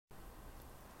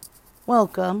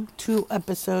Welcome to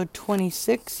episode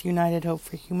 26, United Hope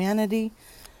for Humanity.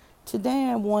 Today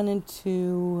I wanted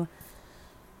to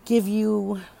give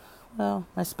you,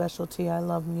 my specialty. I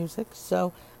love music,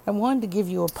 so I wanted to give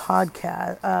you a a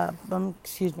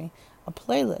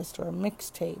playlist or a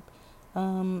mixtape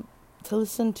to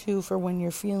listen to for when you're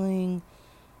feeling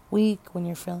weak, when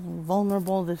you're feeling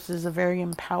vulnerable. This is a very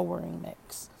empowering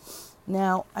mix.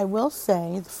 Now, I will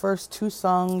say the first two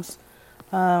songs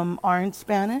are in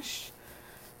Spanish.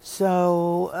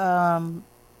 So,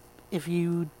 if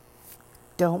you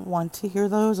don't want to hear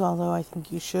those, although I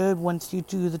think you should, once you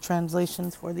do the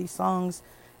translations for these songs,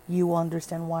 you will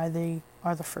understand why they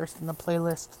are the first in the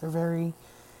playlist. They're very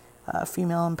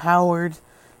female empowered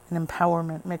and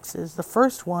empowerment mixes. The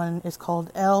first one is called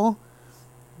El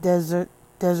Deserto.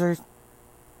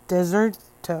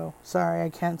 Sorry, I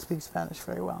can't speak Spanish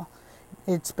very well.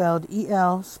 It's spelled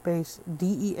E-L space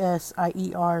D-E-S-I-E-R-T-O,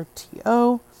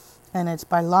 and it's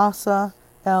by Lhasa,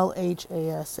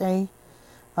 L-H-A-S-A.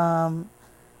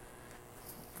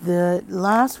 The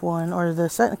last one, or the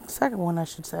second one, I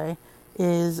should say,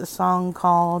 is a song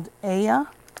called Ella,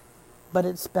 but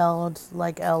it's spelled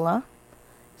like Ella,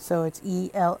 so it's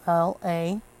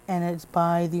E-L-L-A, and it's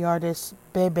by the artist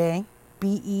Bebe,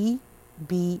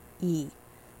 B-E-B-E.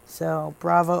 So,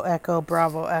 Bravo Echo,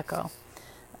 Bravo Echo.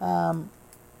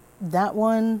 That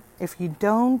one, if you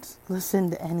don't listen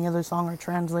to any other song or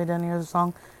translate any other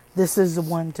song, this is the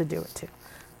one to do it to.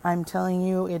 I'm telling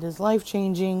you, it is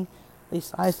life-changing. At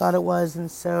least I thought it was, and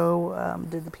so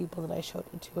did the people that I showed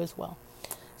it to as well.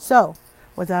 So,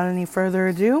 without any further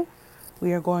ado,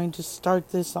 we are going to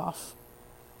start this off.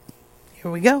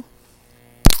 Here we go.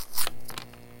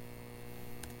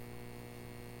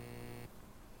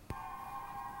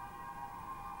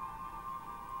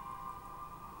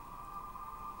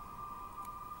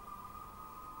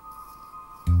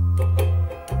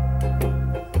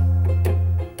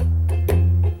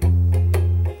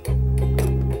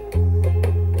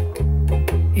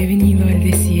 He venido al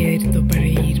desierto para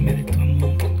irme de tu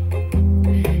amor,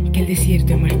 que el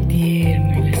desierto es más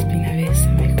tierno y la espina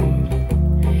besa mejor.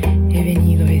 He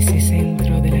venido a ese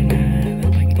centro de la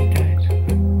nada para gritar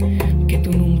que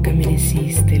tú nunca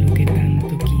mereciste lo que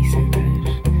tanto quise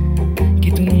dar,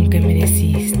 que tú nunca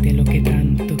mereciste lo que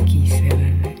tanto quise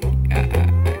dar.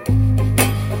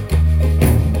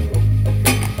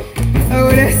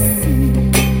 Ahora sí.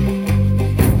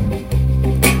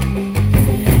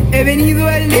 He venido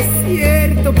al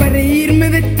desierto para reírme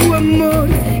de tu amor,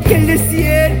 que el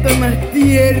desierto es más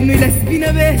tierno y la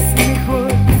espina besa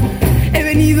mejor. He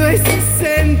venido a ese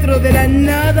centro de la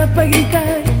nada para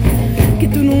gritar que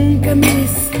tú nunca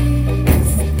mereciste.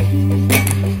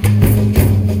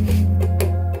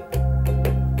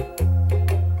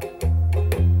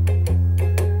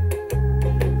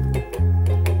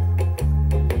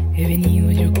 He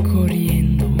venido yo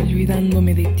corriendo,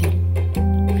 olvidándome de ti.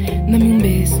 Dame un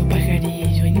beso,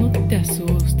 pajarillo, y no te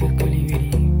asustes, colibrí.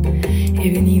 He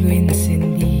venido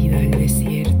encendida al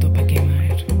desierto pa'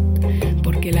 quemar,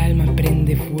 porque el alma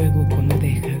prende fuego cuando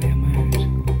deja de amar,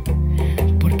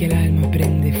 porque el alma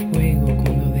prende fuego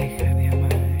cuando deja de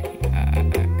amar.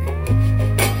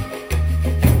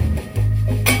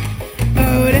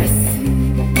 Ahora sí,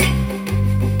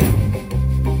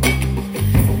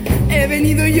 he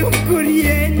venido yo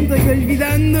corriendo y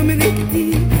olvidándome de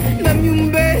ti. Dame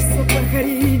un beso,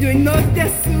 pajarillo, y no te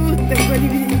asustes,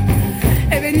 colibrí.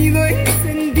 He venido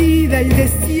encendida al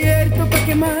desierto para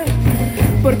quemar,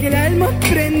 porque el alma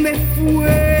prende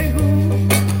fuego.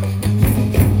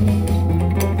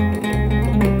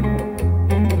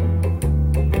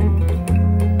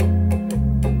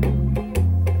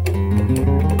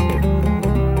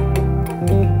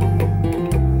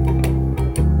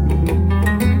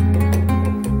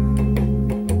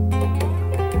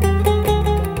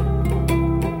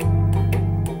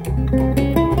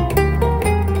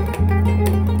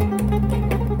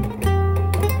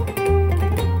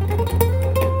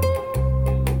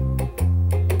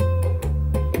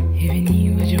 He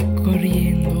venido yo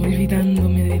corriendo,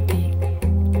 olvidándome de ti.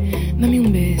 Dame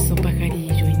un beso,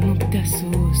 pajarillo, y no te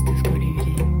asustes,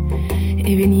 colibrí.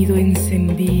 He venido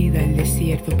encendida al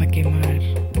desierto para quemar,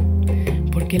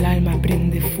 porque el alma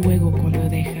prende fuego cuando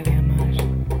deja de amar,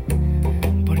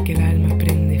 porque el alma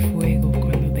prende fuego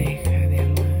cuando deja de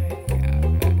amar.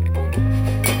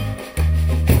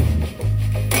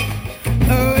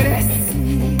 Ahora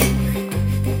sí,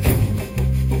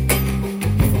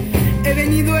 he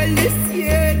venido al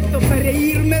desierto para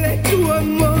reírme de tu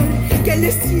amor, que el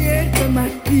desierto es más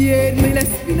tierno y la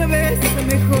espina besa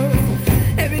mejor.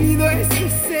 He venido a ese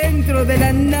centro de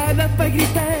la nada para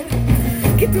gritar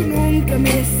que tú nunca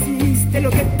mereciste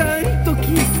lo que tanto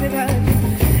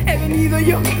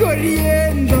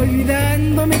corriendo,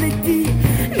 olvidándome de ti.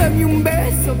 Dame un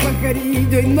beso,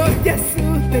 pajarillo, y no te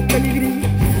asustes, colibrí.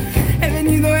 He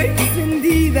venido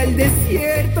encendida al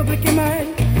desierto de quemar,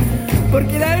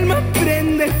 porque el alma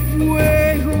prende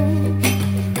fuego.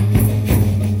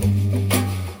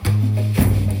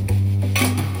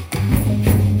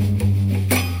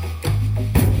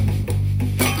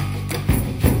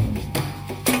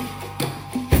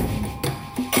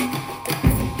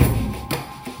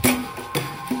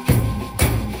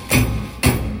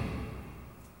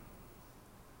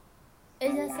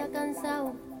 Ella se ha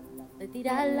cansado de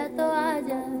tirar la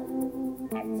toalla,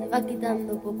 se va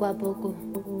quitando poco a poco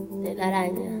de la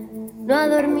araña. No ha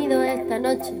dormido esta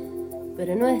noche,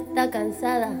 pero no está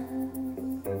cansada.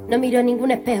 No miró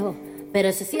ningún espejo,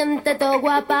 pero se siente todo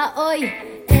guapa hoy.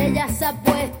 Ella se ha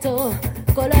puesto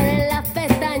color en las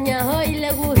pestañas, hoy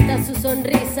le gusta su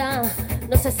sonrisa.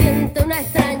 No se siente una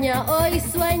extraña, hoy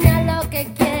sueña lo que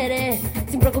quiere,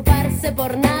 sin preocuparse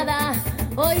por nada.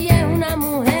 Hoy es una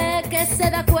mujer que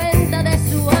se da cuenta de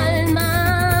su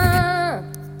alma.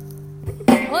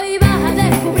 Hoy vas a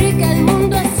descubrir que el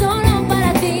mundo es solo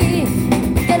para ti,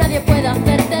 que nadie puede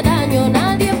hacerte daño,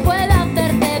 nadie puede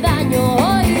hacerte daño.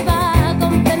 Hoy vas a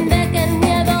comprender que el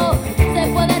miedo se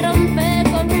puede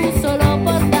romper con un solo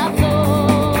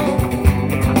portazo.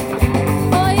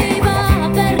 Hoy vas a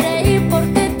hacer reír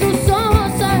porque tus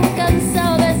ojos han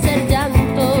cansado de ser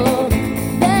llanto,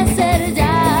 de ser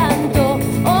llanto.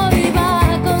 Hoy vas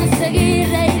a conseguir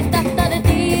reírte hasta de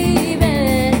ti,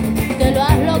 ver que lo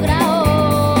has logrado.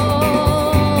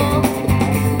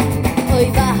 Hoy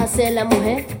vas a ser la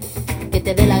mujer que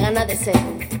te dé la gana de ser.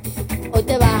 Hoy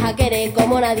te vas a querer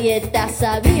como nadie te ha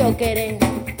sabido querer.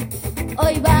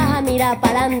 Hoy vas a mirar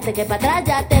para adelante, que para atrás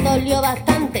ya te dolió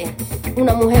bastante.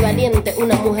 Una mujer valiente,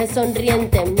 una mujer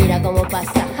sonriente, mira cómo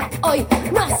pasa. Hoy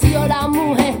nació la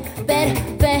mujer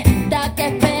perfecta que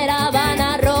esperaban,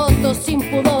 ha roto sin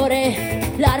pudores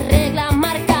las reglas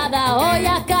marcadas. Hoy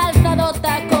ha calzado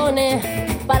tacones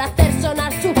para hacer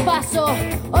sonar sus pasos.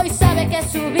 Hoy sabe que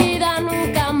su vida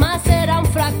nunca más será un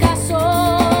fracaso.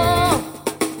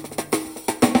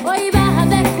 Hoy vas a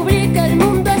descubrir que el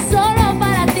mundo es solo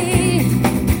para ti,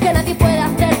 que nadie puede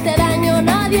hacerte daño,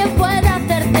 nadie puede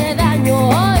hacerte daño.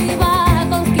 Hoy vas a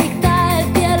conquistar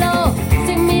el cielo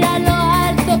sin mirar lo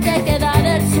alto que queda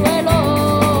del suelo.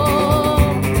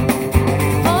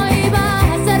 Hoy vas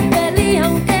a ser feliz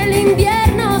aunque el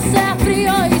invierno sea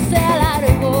frío y sea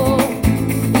largo,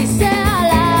 y sea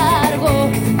largo.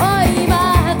 Hoy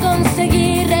vas a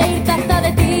conseguir reírte hasta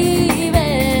de ti.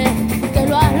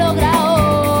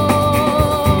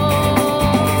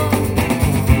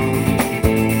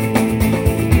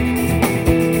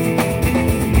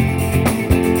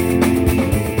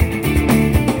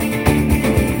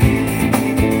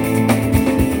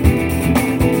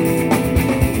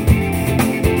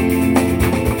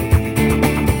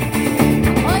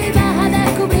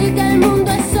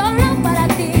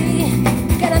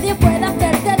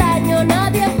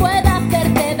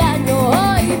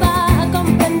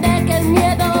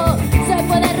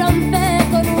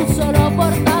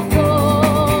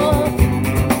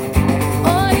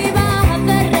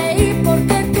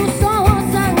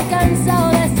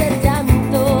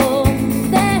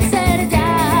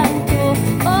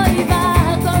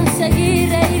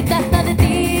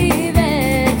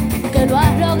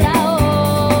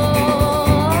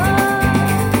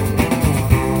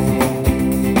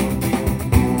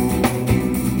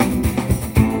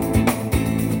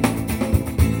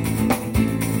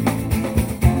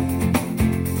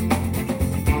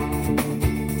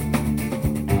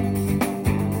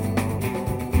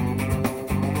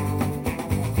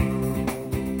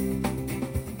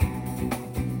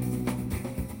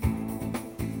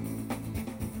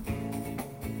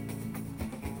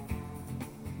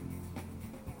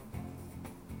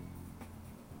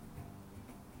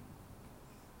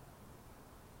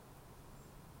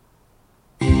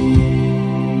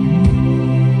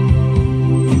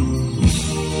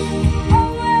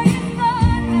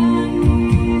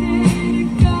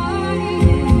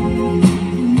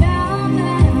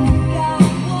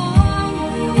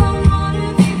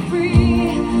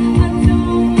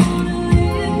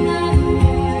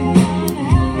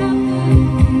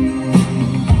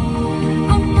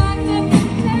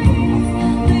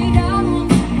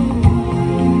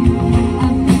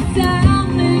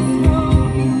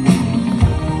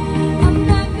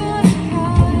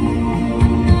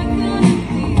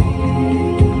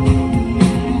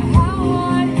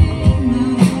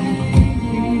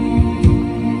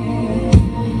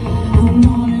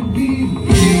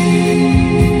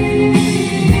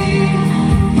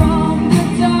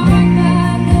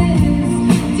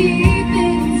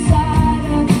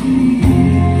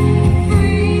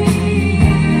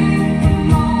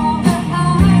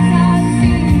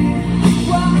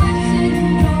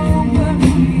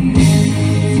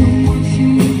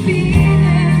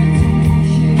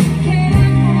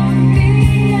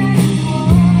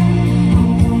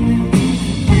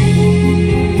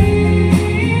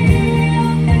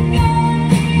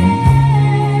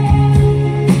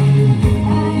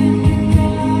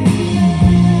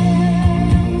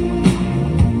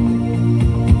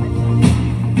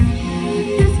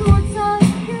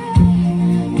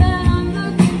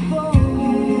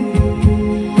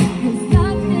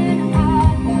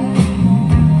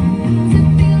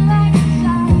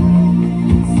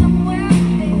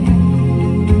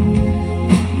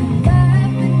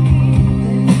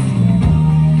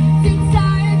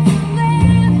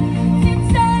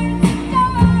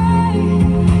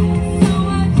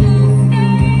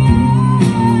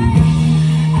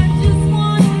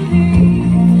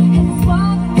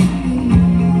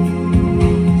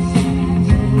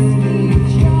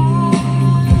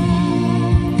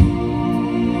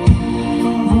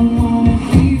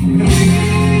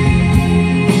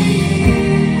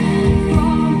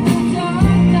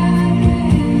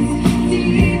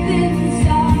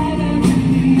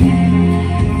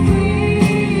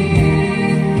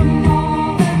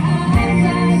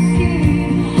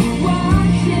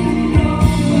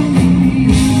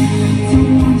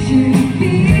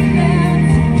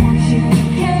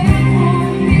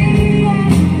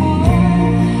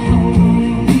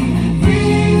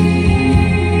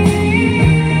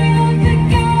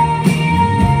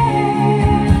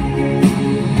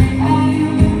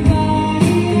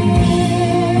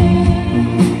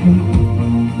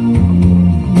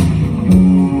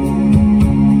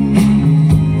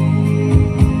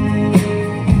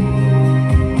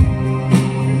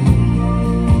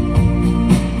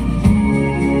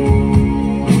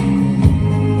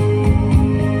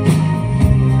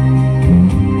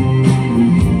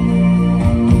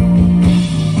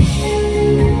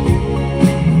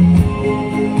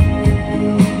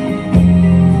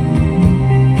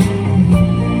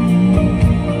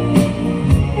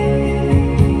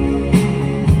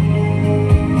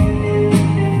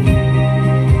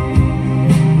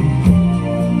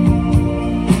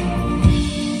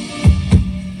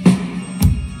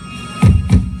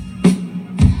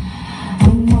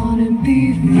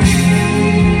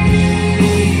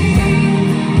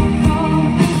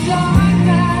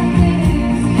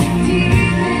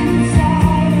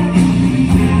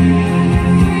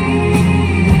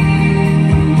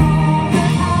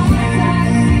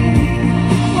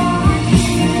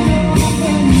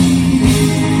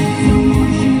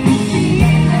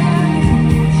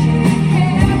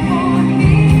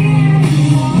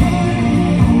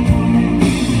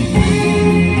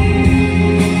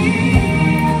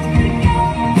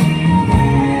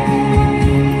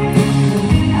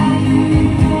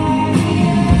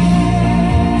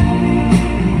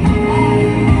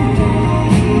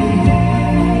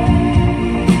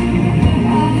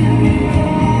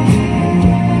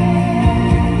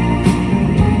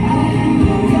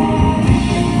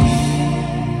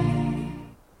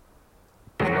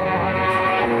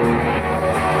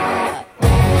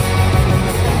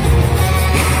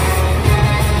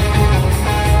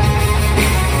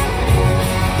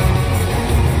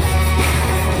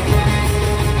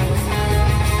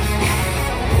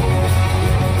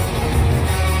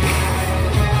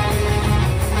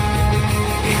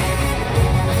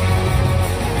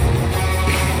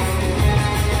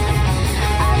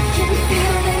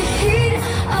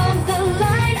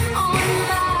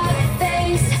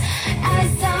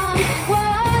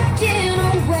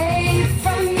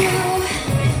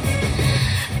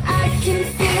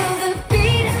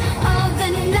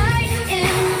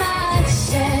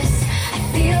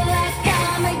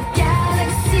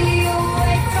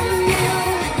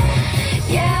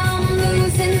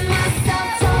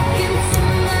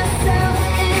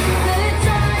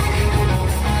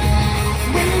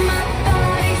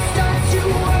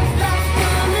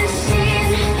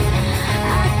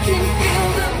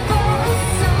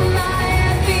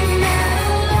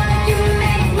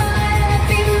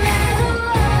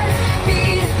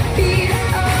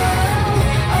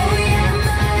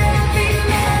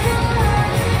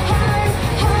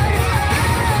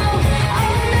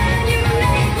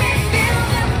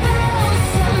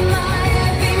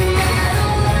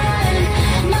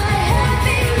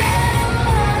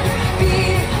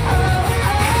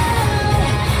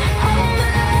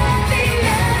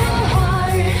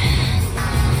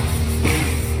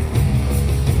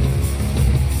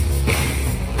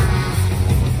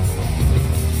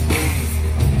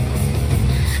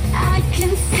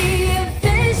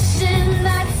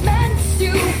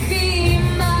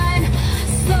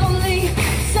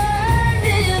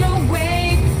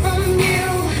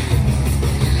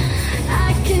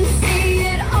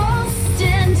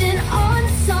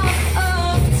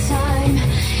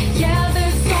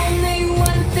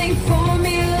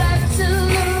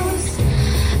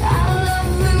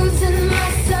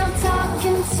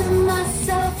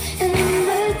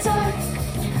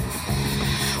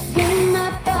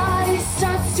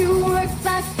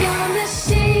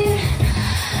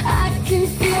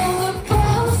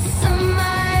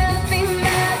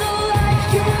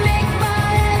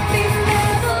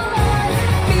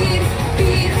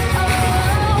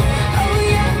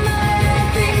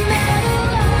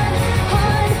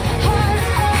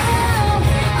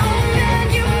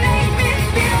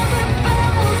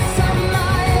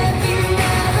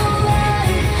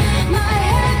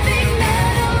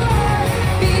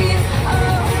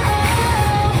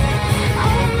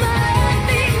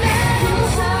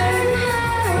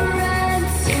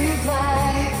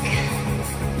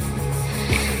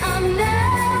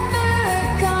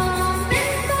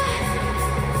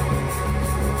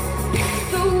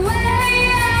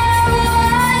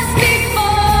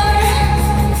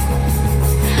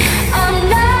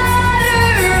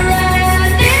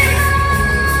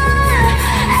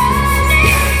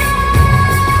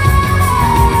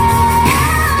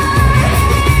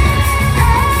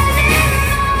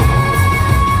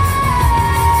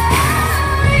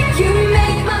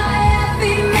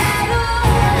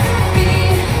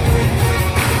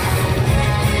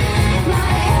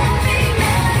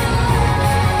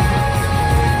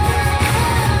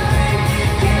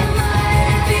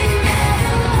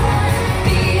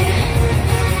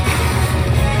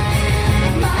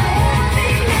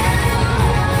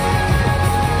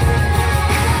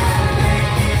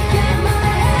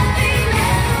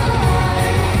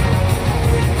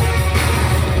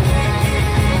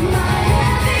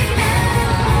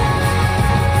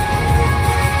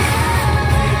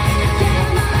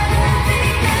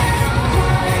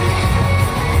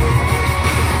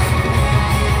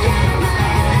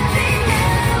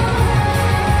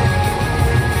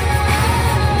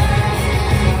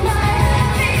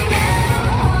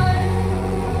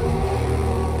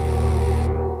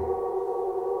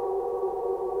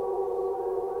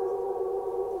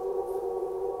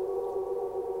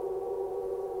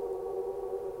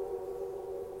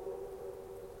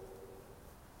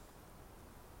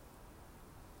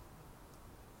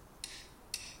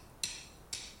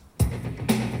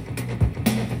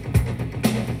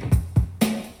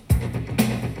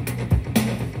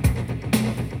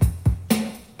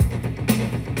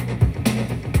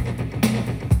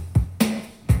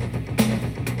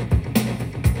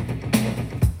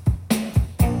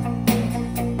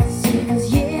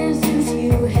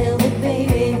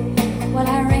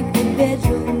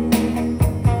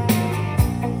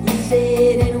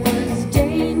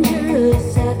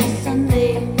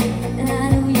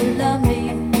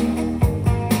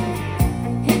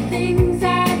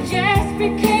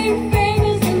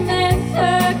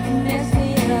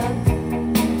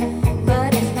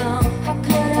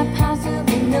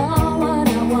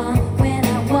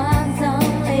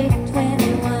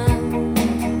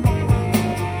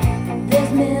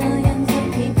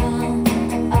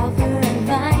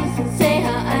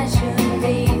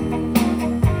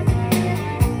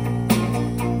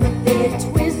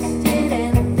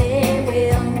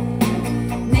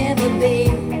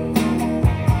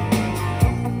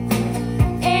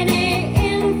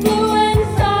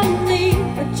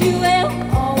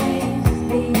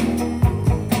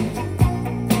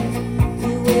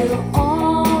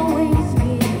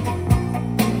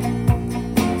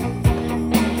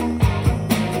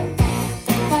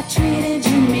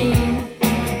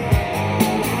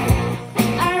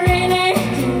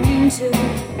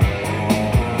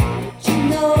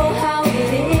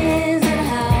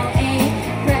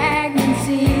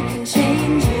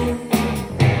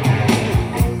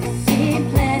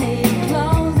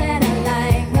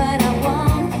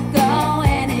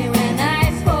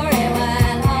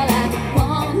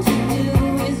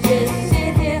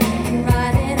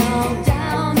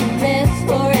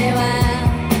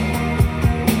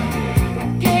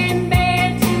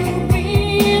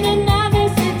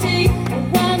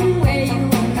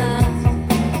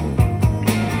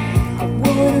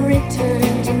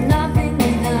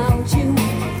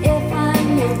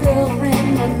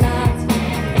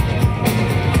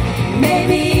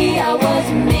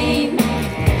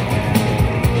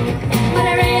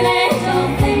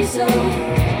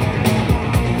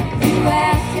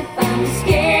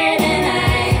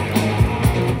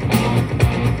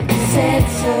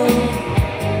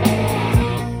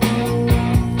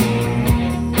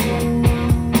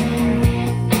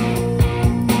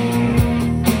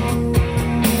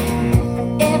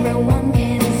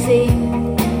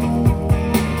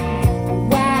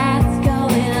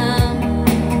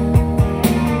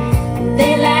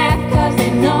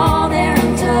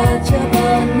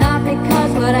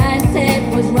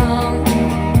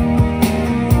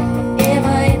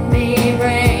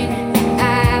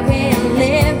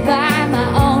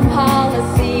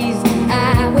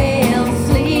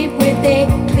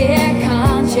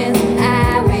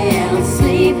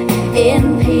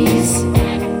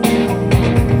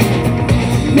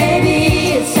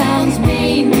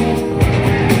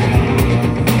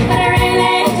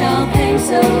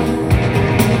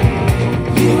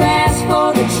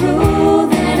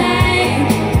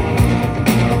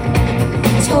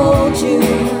 you.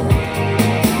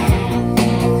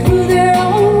 Through their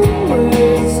own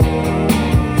words,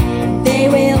 they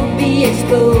will be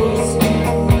exposed.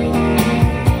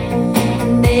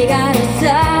 They gotta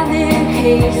sign their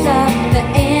case of the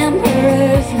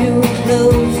emperor's new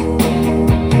clothes.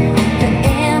 The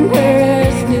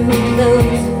emperor's new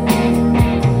clothes.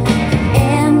 The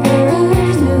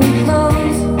emperor's new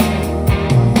clothes.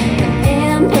 The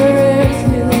emperor's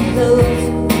new clothes.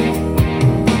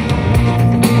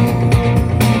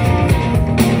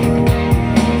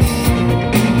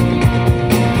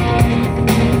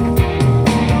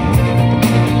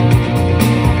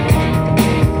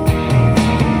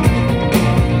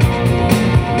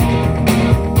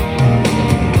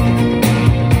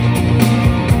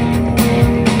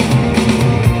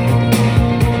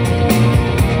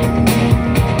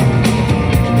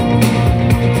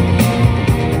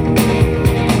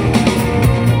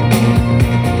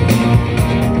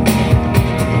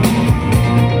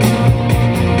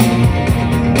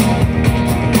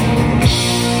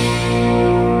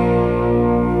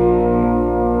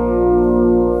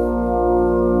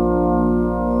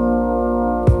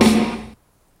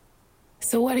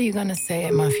 So what are you gonna say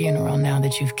at my funeral now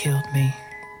that you've killed me?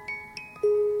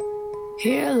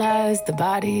 Here lies the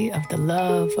body of the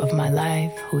love of my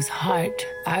life, whose heart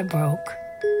I broke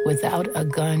without a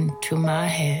gun to my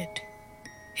head.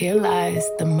 Here lies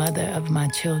the mother of my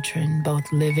children,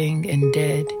 both living and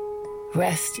dead.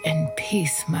 Rest in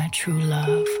peace, my true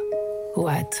love, who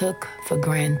I took for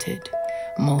granted.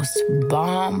 Most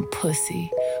bomb pussy,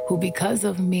 who because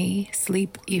of me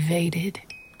sleep evaded.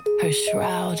 Her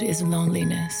shroud is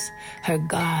loneliness. Her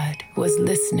God was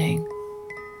listening.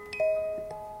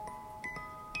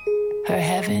 Her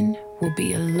heaven will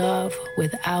be a love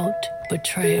without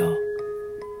betrayal.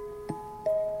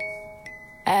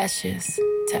 Ashes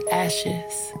to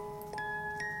ashes.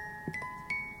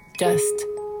 Dust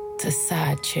to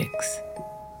side chicks.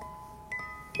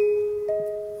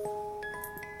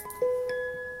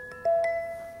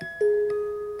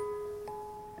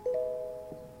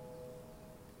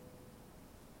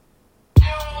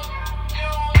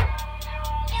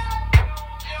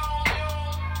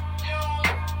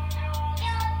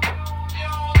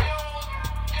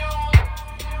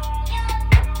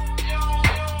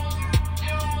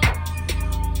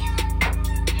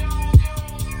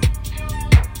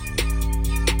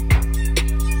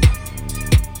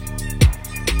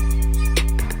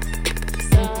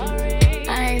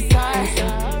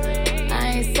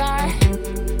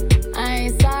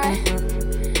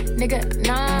 Nigga,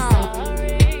 no,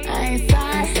 I ain't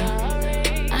sorry.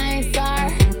 I ain't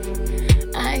sorry.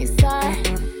 I ain't sorry.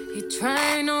 You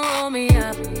trying to roll me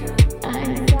up. I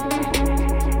ain't sorry.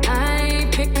 I ain't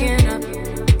picking up.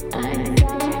 I ain't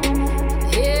sorry.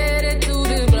 Headed to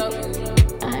the block.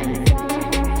 I ain't sorry.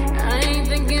 I ain't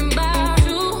thinking about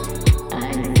you. I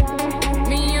ain't sorry.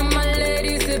 Me and my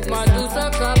ladies sip my deuce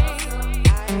a cup.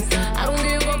 I don't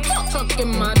give a fuck,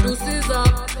 fucking my deuces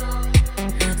up.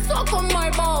 Suck on my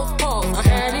balls, pause, I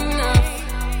had enough.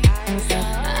 I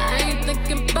ain't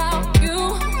thinking about you.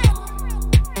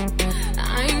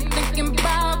 I ain't thinking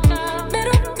about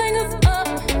middle fingers up,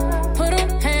 put them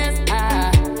hands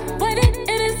high. Waiting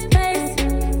in his face,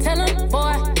 tell him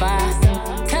boy bye.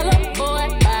 Tell him boy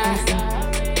bye,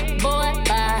 boy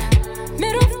bye.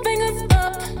 Middle fingers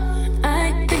up, I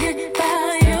ain't thinking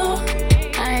about you.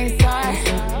 I ain't sorry,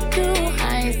 you,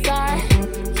 I ain't sorry,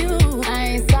 you, I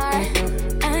ain't sorry.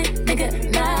 Nigga,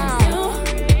 no,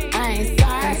 I ain't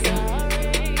sorry.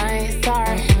 I ain't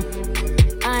sorry.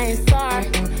 I ain't sorry.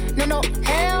 No, no,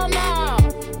 hell no.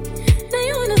 Now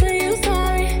you wanna say you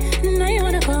sorry. Now you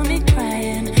wanna call me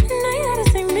crying. Now you gotta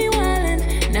see me wildin'.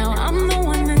 Now I'm the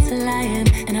one that's lying,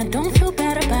 and I don't feel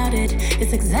bad about it.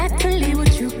 It's exactly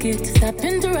what you get. Stop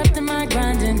interrupting my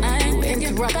grinding. I ain't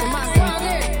interrupting my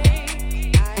grinding.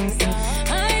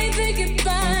 I ain't thinking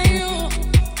about you.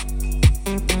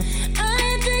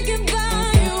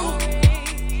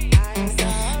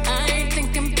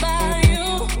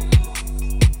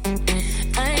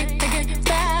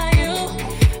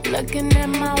 Looking at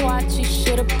my watch, he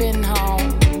should've been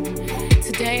home.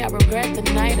 Today I regret the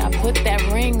night I put that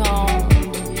ring on.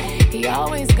 He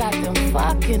always got them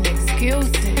fucking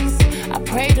excuses. I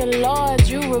pray the Lord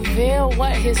you reveal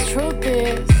what his truth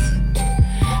is.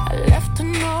 I left a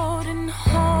note in the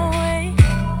hallway.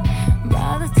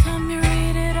 By the time you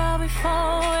read it, I'll be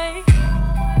far away.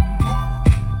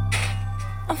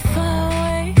 I'm far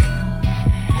away,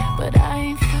 but I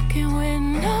ain't fucking with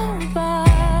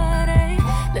nobody.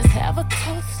 Let's have a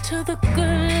toast to the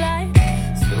good life.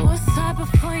 Suicide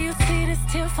before you see this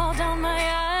tear fall down my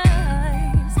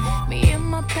eyes. Me and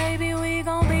my baby, we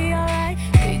gon' be alright.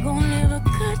 We gon' live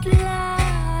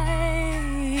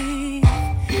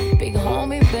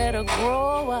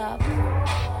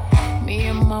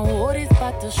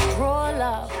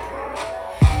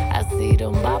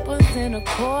Some boppers in a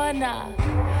corner,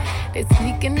 they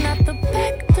sneaking out the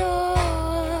back door.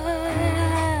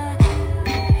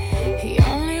 He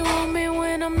only want me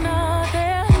when I'm not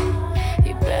there.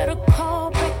 You better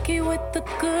call Becky with the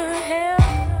good hair.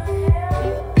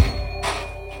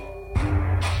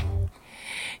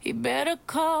 You better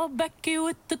call Becky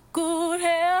with the good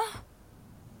hair.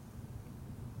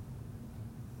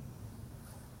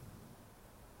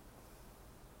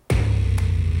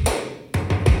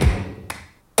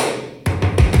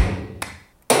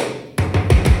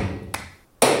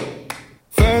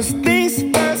 First things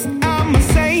first, I'ma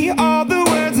say all the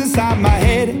words inside my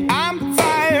head. I'm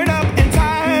fired up and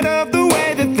tired of the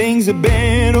way that things have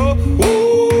been. Oh,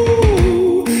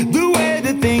 ooh, the way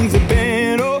that things have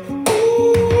been. Oh,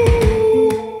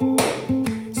 ooh.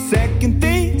 Second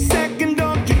thing, second,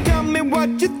 don't you tell me what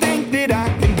you think that I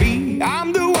can be.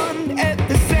 I'm the one at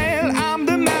the sail, I'm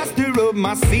the master of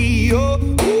my sea. Oh,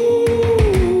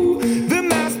 ooh, the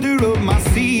master of my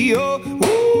sea. Oh,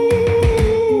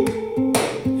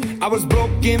 I was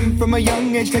broken from a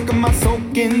young age, taking my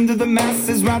soak into the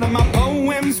masses, writing my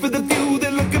poems for the few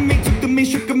that look at me, took to me,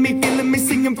 shook at me, feeling me,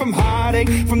 singing from heartache,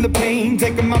 from the pain,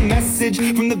 taking my message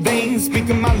from the veins,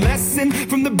 speaking my lesson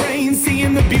from the brain,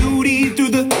 seeing the beauty through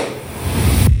the...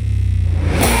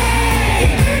 Hey, you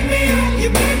made me up, you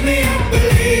made me up,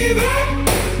 believer,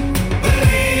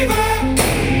 believer.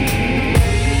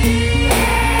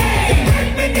 Hey, you break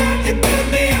me down, you build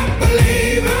me up,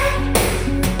 believer,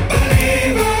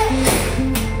 believer.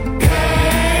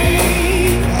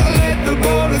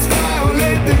 Bullets fly, or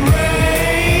let them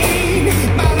rain.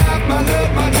 My life, my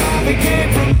love, my drive, it came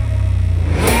from.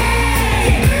 Hey,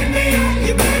 you made me up,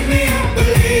 you made me up,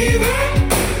 believer,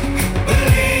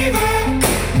 believer.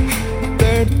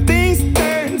 Third things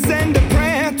third, send a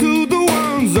prayer to the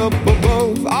ones up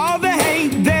above. All the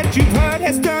hate that you've heard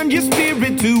has turned your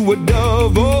spirit to a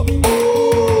dove. Oh,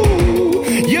 ooh,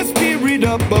 your spirit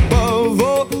up above.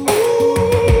 Oh,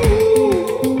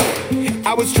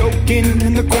 I was choking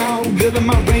in the crowd, building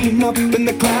my rain up in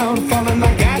the cloud, falling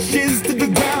like ashes to the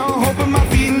ground, hoping my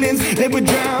feelings, they would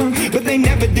drown, but they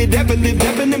never did, ever lived,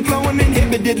 ebbing and flowing,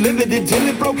 inhibited, limited, till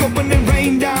it broke up when it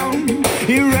rained down like...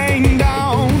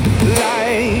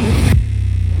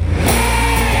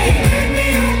 Hey, you made me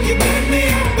up, you made me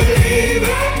up,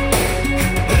 believer,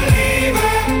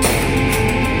 believer.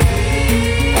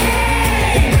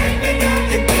 Hey, you break me down,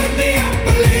 you build me up,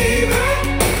 believer,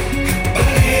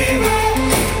 believer.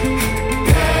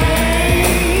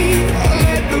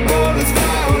 Bullets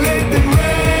fly, or let them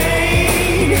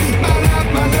rain. My life,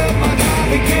 my love, my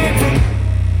drive, it came from.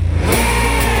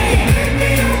 Hey, you made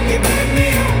me up, you made me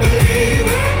up,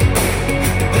 believer,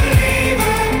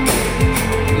 believer.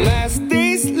 Last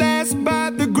days last by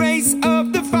the grace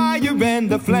of the fire and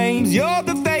the flames. You're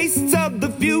the face of the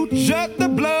future, the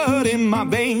blood in my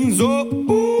veins. Oh,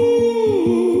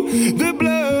 ooh, the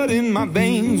blood in my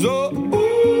veins. Oh, ooh.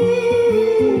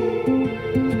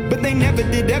 They never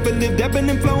did, ever lived, ebbing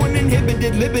and flowing,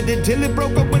 inhibited, limited, till it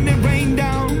broke up when it rained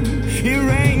down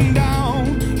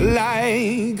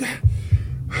like...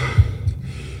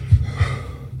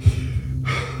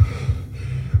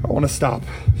 I want to stop.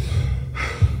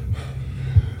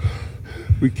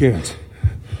 We can't.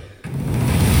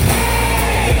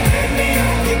 Hey, you made me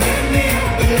up, you made me up,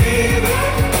 believer,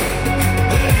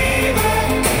 believer.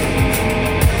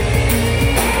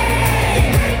 Hey, you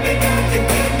break me down, you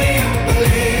build me up,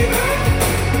 believer,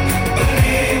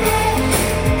 believer.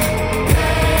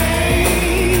 Hey,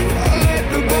 let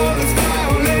the bullets fly,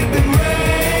 or let them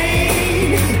rain.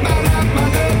 My life, my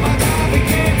love, my drive, it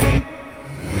came from.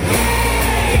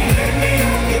 Hey, you made me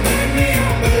up, you made me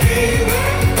up, believer,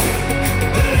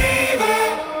 believer.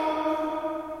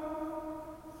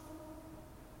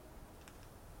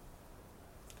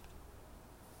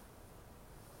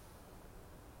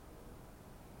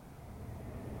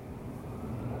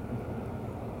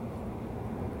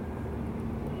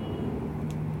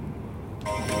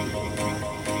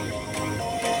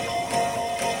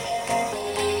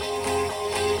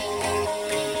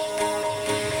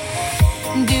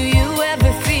 Do you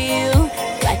ever feel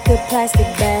like a plastic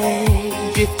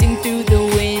bag drifting through the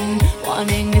wind,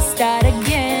 wanting to start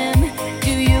again?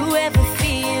 Do you ever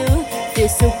feel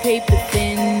so paper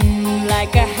thin,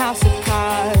 like a house of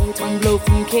cards, one blow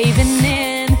from caving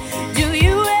in? Do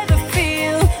you ever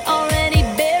feel already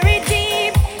buried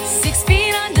deep, 6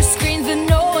 feet under screens, but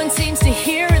no one seems to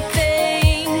hear a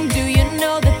thing? Do you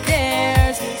know that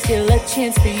there's still a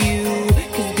chance for you,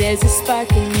 'cause there's a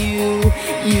spark in you?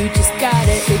 You just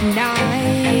gotta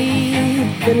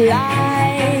ignite the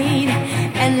light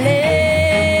and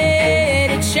let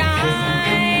it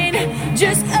shine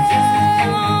just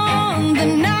underneath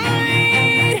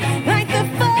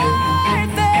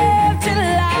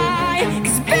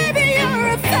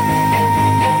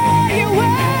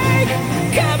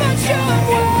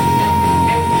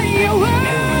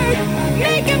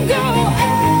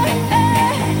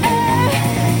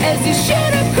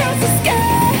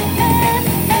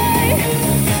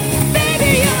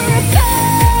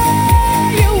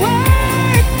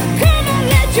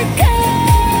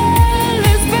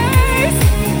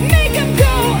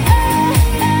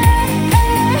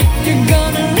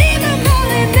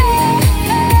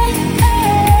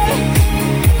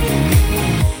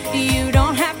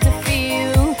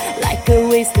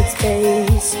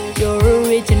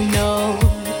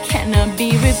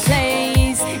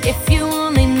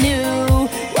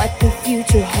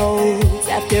holds.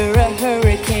 After a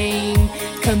hurricane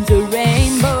comes a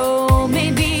rainbow.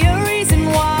 Maybe a reason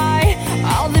why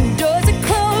all the doors are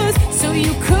closed, so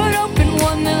you could open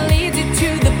one that leads you to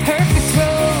the perfect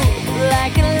road.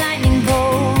 Like a lightning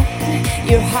bolt,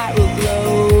 your heart will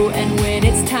glow, and when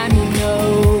it's time, you know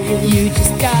you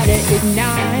just gotta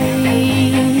ignite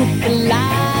the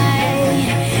light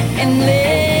and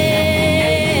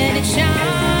let it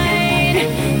shine.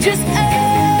 Just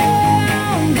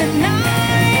on the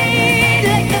night,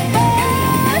 like the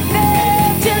 4th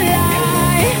of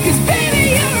July. 'Cause baby,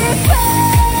 you're a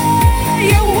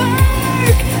firework.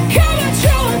 Come on,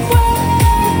 show 'em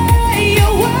what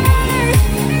you're worth.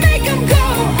 Make 'em go,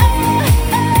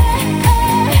 oh, oh,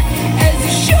 oh.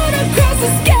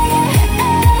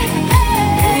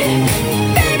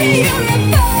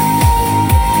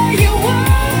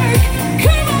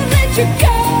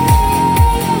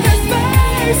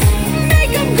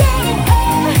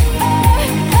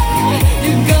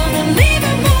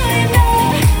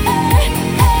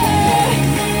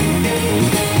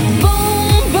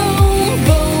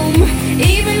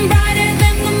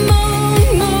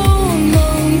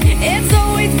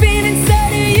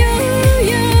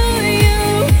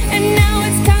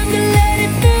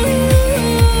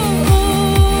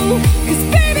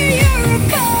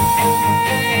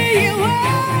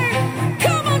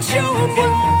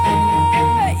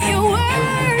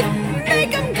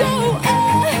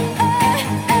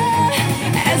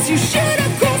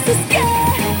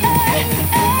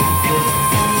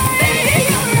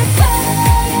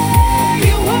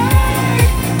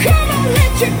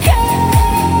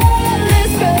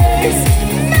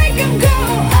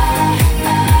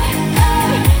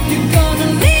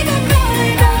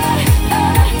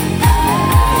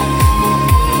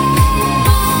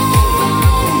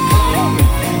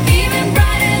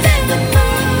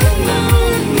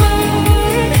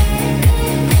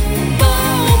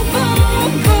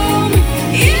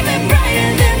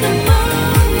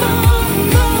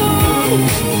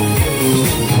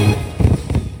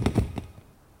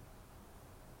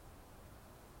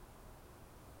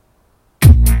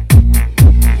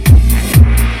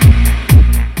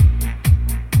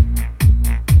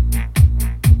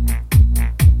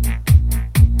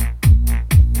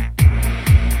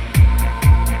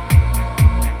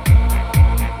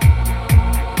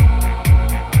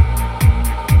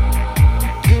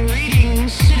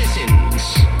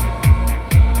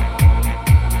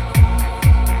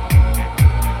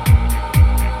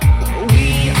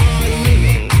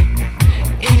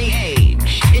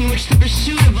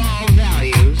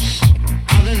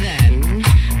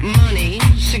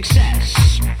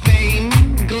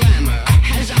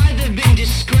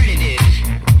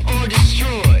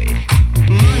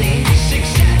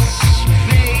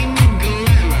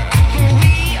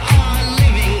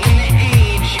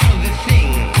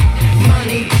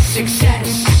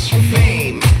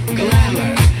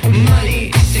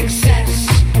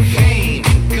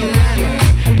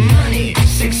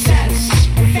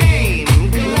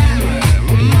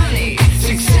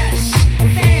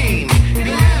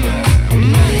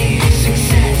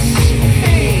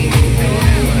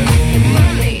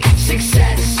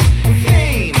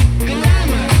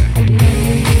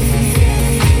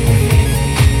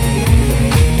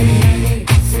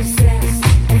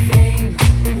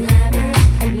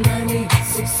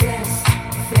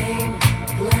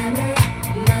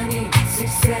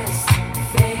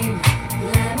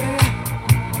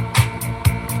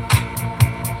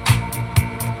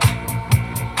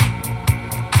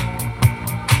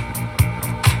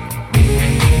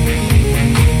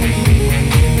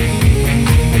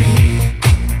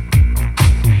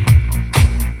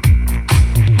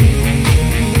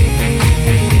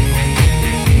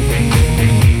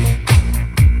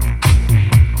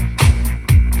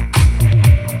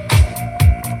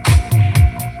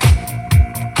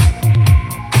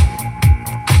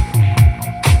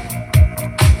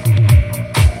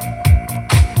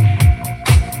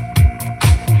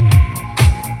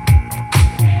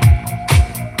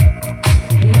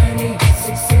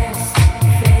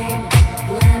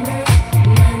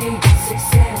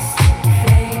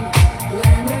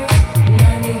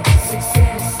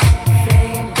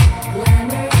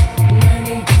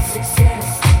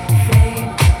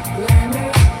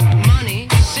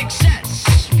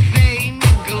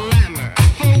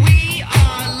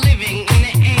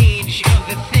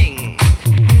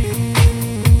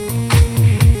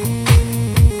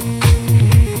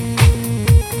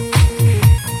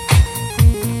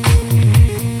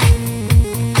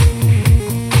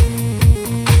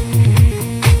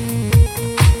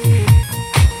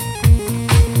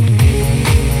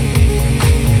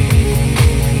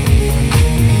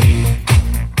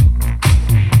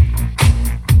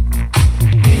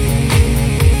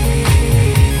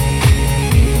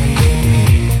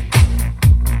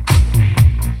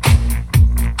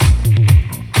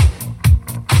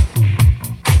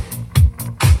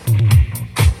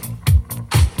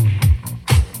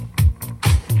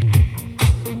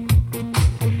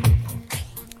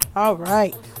 All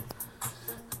right.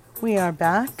 We are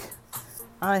back.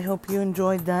 I hope you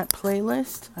enjoyed that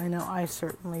playlist. I know I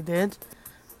certainly did.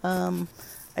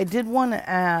 I did want to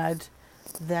add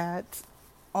that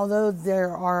although there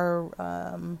are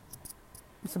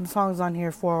some songs on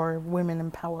here for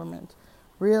women empowerment,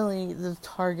 really the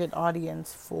target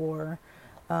audience for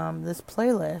this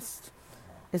playlist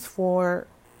is for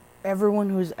everyone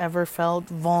who's ever felt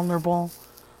vulnerable,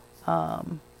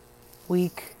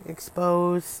 weak,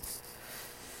 exposed,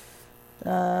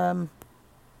 and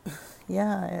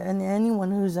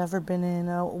anyone who's ever been in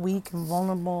a weak and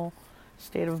vulnerable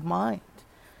state of mind.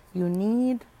 You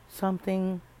need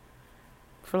something,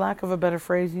 for lack of a better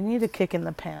phrase, you need a kick in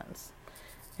the pants.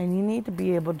 And you need to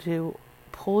be able to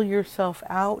pull yourself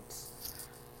out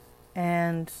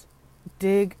and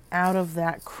dig out of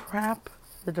that crap,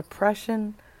 the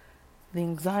depression, the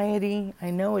anxiety.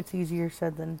 I know it's easier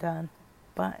said than done,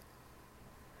 but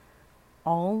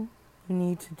all you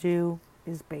need to do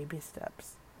is baby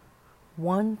steps.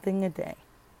 One thing a day.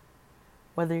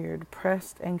 Whether you're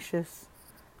depressed, anxious,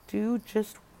 do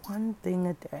just one thing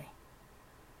a day.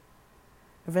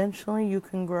 Eventually you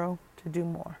can grow to do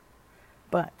more.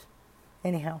 But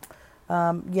anyhow,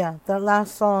 that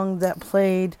last song that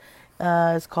played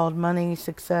is called Money,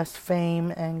 Success, Fame,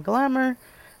 and Glamour.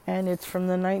 And it's from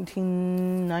the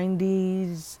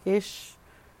 1990s-ish,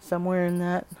 somewhere in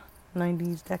that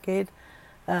 90s decade.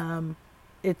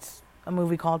 It's a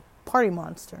movie called Party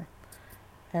Monster.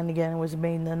 And again, it was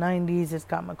made in the 90s. It's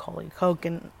got Macaulay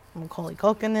Culkin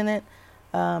in it,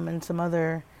 and some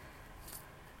other,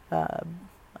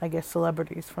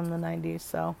 celebrities from the 90s.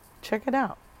 So check it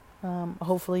out.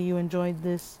 Hopefully you enjoyed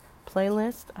this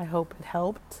playlist. I hope it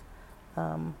helped.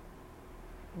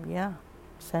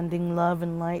 Sending love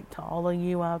and light to all of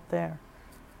you out there.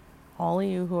 All of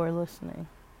you who are listening.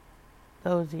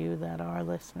 Those of you that are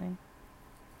listening.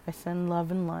 I send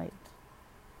love and light.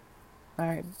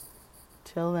 Alright.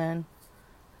 Till then.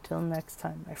 Till next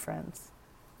time, my friends.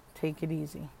 Take it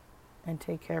easy. And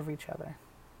take care of each other.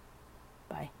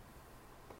 Bye.